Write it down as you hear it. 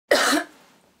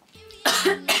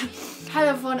Hello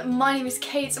everyone, my name is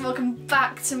Kate and welcome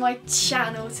back to my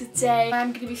channel. Today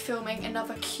I'm going to be filming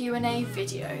another Q&A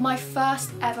video. My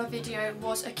first ever video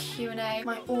was a Q&A,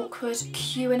 my awkward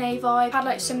Q&A vibe. I had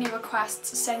like so many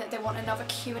requests saying that they want another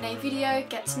Q&A video,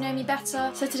 get to know me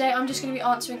better. So today I'm just going to be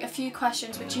answering a few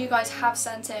questions which you guys have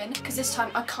sent in, because this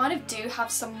time I kind of do have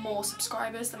some more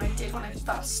subscribers than I did when I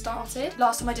first started.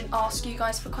 Last time I didn't ask you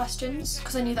guys for questions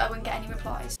because I knew that I wouldn't get any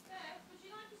replies.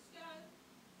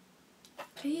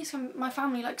 Please, my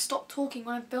family, like, stop talking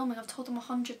when I'm filming. I've told them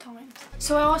 100 times.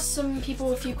 So I asked some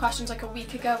people a few questions like a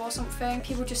week ago or something.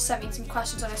 People just sent me some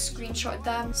questions and I screenshotted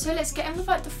them. So let's get in with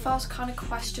like the first kind of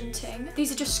question thing.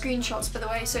 These are just screenshots, by the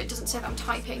way, so it doesn't say that I'm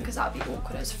typing because that would be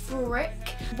awkward as frick.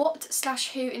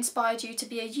 What/who inspired you to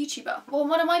be a YouTuber? Well,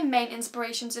 one of my main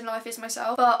inspirations in life is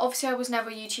myself, but obviously I was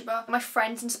never a YouTuber. My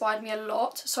friends inspired me a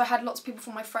lot, so I had lots of people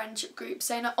from my friendship group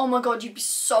saying, oh my god, you'd be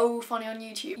so funny on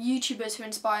YouTube. YouTubers who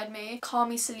inspired me: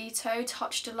 Salito,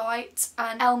 Touch Delight,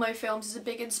 and Elmo Films is a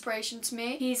big inspiration to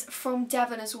me. He's from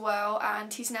Devon as well,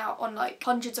 and he's now on like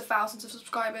hundreds of thousands of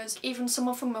subscribers. Even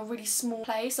someone from a really small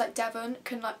place like Devon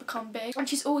can like become big. And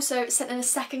she's also sent in a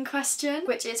second question,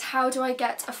 which is, how do I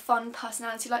get a fun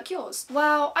personality like yours?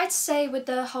 Well, I'd say with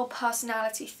the whole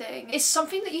personality thing, it's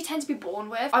something that you tend to be born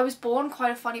with. I was born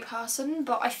quite a funny person,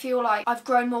 but I feel like I've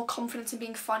grown more confident in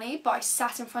being funny, but I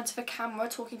sat in front of a camera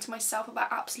talking to myself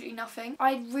about absolutely nothing.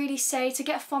 I'd really say to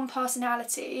get a fun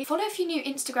personality, follow a few new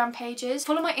Instagram pages.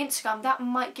 Follow my Instagram, that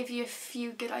might give you a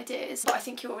few good ideas, but I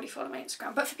think you already follow my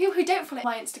Instagram. But for people who don't follow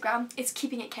my Instagram, it's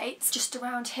Keeping It Kate. Just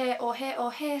around here or here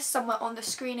or here, somewhere on the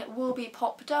screen it will be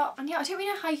popped up. And yeah, I don't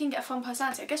really know how you can get a fun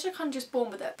personality. I guess you're kind of just born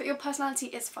with it, but your personality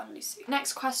is fun, Lucy.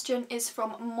 Next question is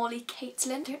from Molly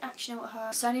Caitlin. I don't actually know what her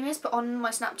surname is, but on my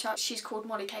Snapchat she's called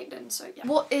Molly Caitlin, so yeah.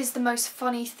 What is the most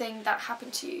funny thing that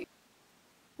happened to you?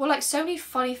 Well, like, so many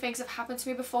funny things have happened to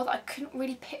me before that I couldn't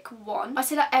really pick one. I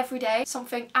say that every day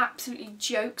something absolutely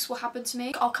jokes will happen to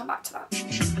me. I'll come back to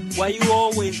that. Why you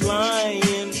always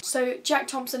lying? So Jack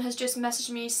Thompson has just messaged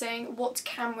me saying, what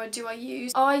camera do I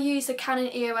use? I use the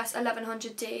Canon EOS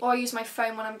 1100D, or I use my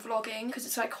phone when I'm vlogging because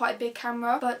it's like quite a big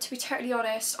camera. But to be totally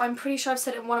honest, I'm pretty sure I've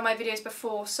said it in one of my videos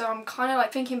before, so I'm kind of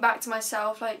like thinking back to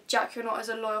myself like, Jack, you're not as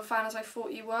a loyal fan as I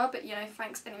thought you were, but you know,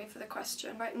 thanks anyway for the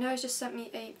question. Right, Noah's just sent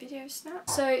me a video snap.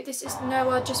 So this is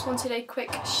Noah, just wanted a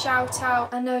quick shout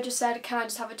out, and Noah just said, can I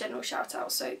just have a general shout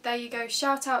out? So there you go,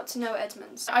 shout out to Noah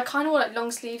Edmonds. I kind of wore like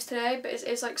long sleeves today, but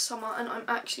it's like summer and I'm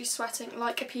actually sweating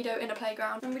like a pedo in a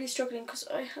playground. I'm really struggling because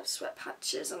I have sweat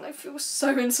patches and I feel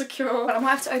so insecure. But I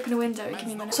might have to open a window, give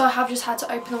me a minute. So I have just had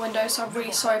to open the window, so I'm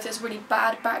really sorry if there's really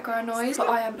bad background noise, but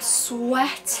I am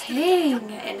sweating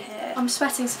in here. I'm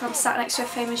sweating so I'm sat next to a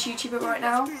famous YouTuber right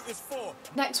now.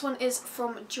 Next one is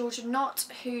from Georgia Knott,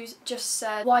 who's just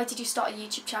said, why did you start a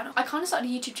YouTube channel? I kind of started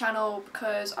a YouTube channel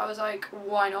because I was like,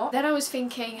 why not? Then I was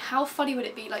thinking, how funny would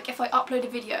it be like if I upload a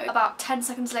video, about 10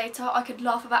 seconds later I could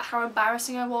laugh about how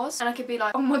embarrassing I was, and I could be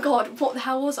like, oh my god, what the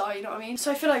hell was I, you know what I mean?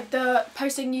 So I feel like the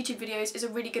posting YouTube videos is a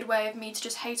really good way of me to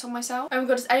just hate on myself. Oh my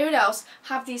god, does anyone else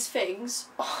have these things?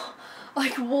 Oh,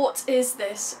 like, what is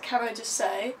this, can I just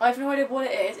say? I have no idea what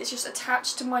it is. It's just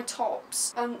attached to my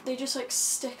tops and they just like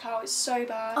stick out. It's so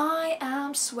bad. I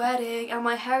am sweating and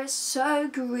my hair is so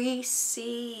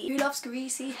greasy. Who loves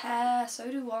greasy hair?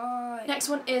 So do I. Next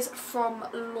one is from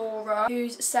Laura,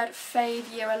 who's said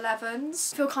fave year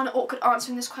 11s. I feel kind of awkward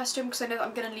answering this question because I know that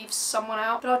I'm going to leave someone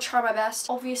out, but I'll try my best.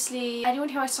 Obviously, anyone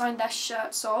who I signed their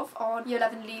shirts off on year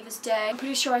 11 Leavers Day, I'm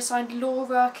pretty sure I signed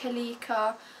Laura,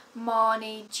 Kalika,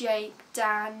 Marnie, Jake,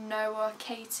 Dan, Noah,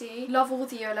 Katie. Love all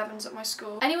the year 11s at my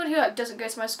school. Anyone who like doesn't go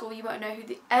to my school, you won't know who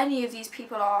any of these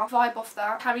people are. Vibe off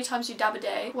that. How many times do you dab a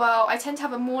day? Well, I tend to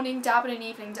have a morning dab and an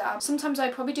evening dab. Sometimes I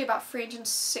probably do about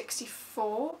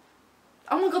 364.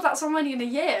 Oh my god, that's how many in a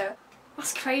year.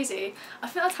 That's crazy. I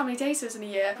think that's how many days there's in a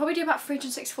year. Probably do about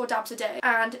 364 dabs a day.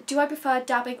 And do I prefer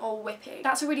dabbing or whipping?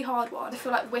 That's a really hard one. I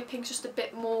feel like whipping's just a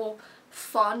bit more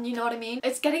fun, you know what I mean?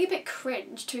 It's getting a bit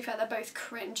cringe. To be fair, they're both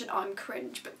cringe and I'm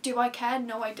cringe, but do I care?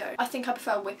 No, I don't. I think I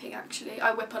prefer whipping actually.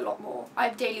 I whip a lot more. I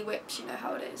have daily whips, you know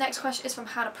how it is. Next question is from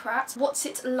Hannah Pratt. What's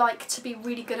it like to be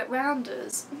really good at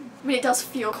rounders? I mean, it does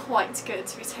feel quite good,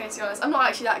 to be totally honest. I'm not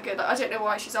actually that good. Like, I don't know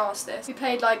why she's asked this. We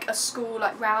played like a school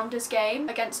like rounders game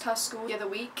against her school the other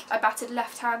week. I batted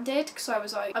left-handed because I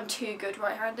was like, I'm too good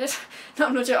right-handed. No,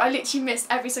 I'm not joking. I literally missed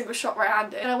every single shot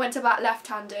right-handed. And I went to bat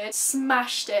left-handed,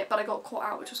 smashed it, but I got caught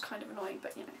out, which was kind of annoying,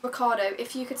 but you know. Ricardo,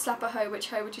 if you could slap a hoe, which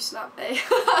hoe would you slap?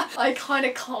 I kind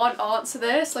of can't answer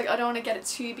this. Like, I don't want to get it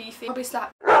too beefy. Probably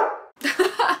slap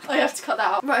I have to cut that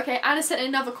out. Right, okay, Anna sent in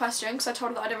another question because I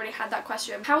told her that I'd already had that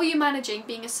question. How are you managing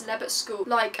being a celeb at school?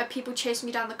 Like, are people chasing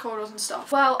you down the corridors and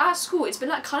stuff? Well, at school, it's been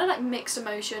like kind of like mixed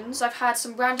emotions. I've had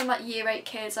some random like year 8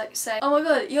 kids like say, oh my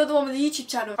god, you're the one with the YouTube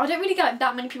channel. I don't really get like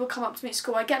that many people come up to me at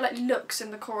school. I get like looks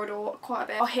in the corridor quite a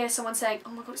bit. I'll hear someone saying,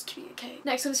 oh my god, it's communicate.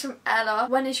 Next one is from Ella.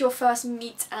 When is your first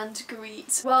meet and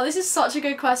greet? Well, this is such a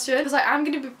good question because I am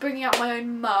going to be bringing out my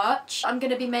own merch. I'm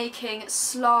going to be making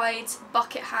slides,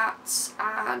 bucket hats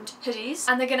and hoodies,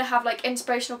 and they're going to have like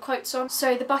inspirational quotes on.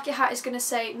 So the bucket hat is going to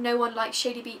say, no one likes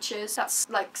shady beaches. That's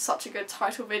like such a good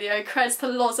title video. Credits to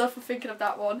Loza for thinking of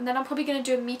that one. And then I'm probably going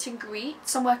to do a meet and greet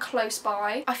somewhere close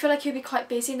by. I feel like it'll be quite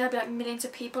busy and there'll be like millions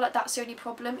of people. Like, that's the only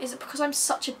problem. Is it because I'm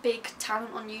such a big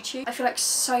talent on YouTube? I feel like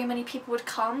so many people would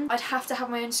come. I'd have to have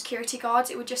my own security guards.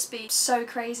 It would just be so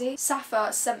crazy.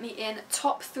 Safa sent me in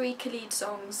top 3 Khalid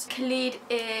songs. Khalid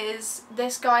is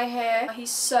this guy here.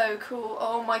 He's so cool.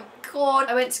 Oh my god.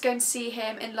 I went to go and see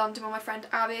him in London with my friend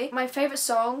Abby. My favourite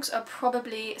songs are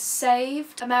probably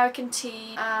Saved, American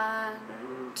Tea and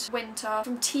Winter.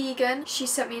 From Tegan, she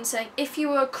sent me in saying, if you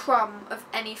were a crumb of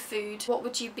any food, what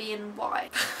would you be and why?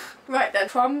 Right then,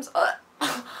 crumbs.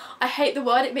 I hate the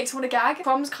word, it makes me want to gag.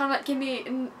 Crumbs kind of like give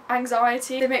me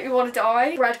anxiety. They make me want to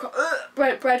die.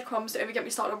 Breadcrumbs, don't even get me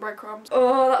started on breadcrumbs.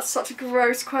 Oh, that's such a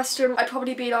gross question. I'd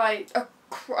probably be like a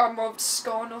crumb of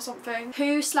scone or something.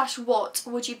 Who/what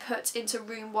would you put into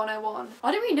room 101? I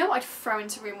don't really know what I'd throw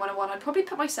into room 101. I'd probably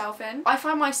put myself in. I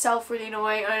find myself really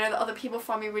annoying and I know that other people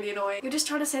find me really annoying. You're just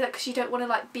trying to say that because you don't want to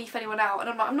like beef anyone out, and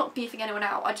I'm like, I'm not beefing anyone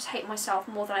out. I just hate myself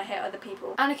more than I hate other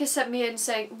people. Annika sent me in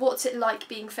saying, what's it like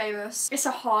being famous? It's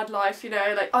a hard life, you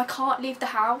know, like I can't leave the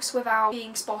house without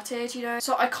being spotted, you know,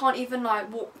 so I can't even like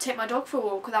take my dog for a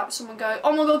walk without someone going,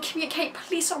 oh my god, communicate,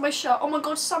 please sign my shirt, oh my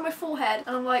god, sign my forehead.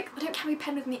 And I'm like, I don't carry a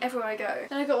pen with me everywhere I go.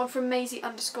 Then I got one from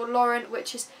Maisie_Lauren,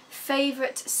 which is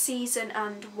favourite season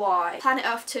and why. Planet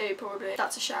Earth 2, probably.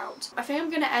 That's a shout. I think I'm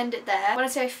going to end it there. When I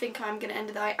say I think I'm going to end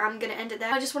it there, I am going to end it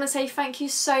there. I just want to say thank you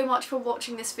so much for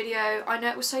watching this video. I know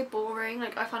it was so boring.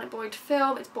 Like, I find it boring to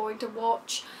film, it's boring to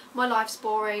watch. My life's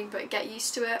boring, but get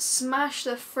used to it. Smash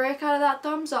the frick out of that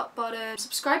thumbs up button.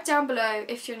 Subscribe down below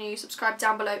if you're new. Subscribe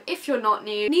down below if you're not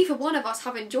new. Neither one of us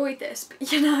have enjoyed this,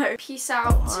 but you know. Peace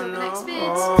out. Till the next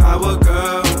vids.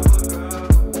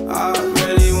 I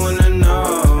really wanna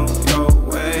know.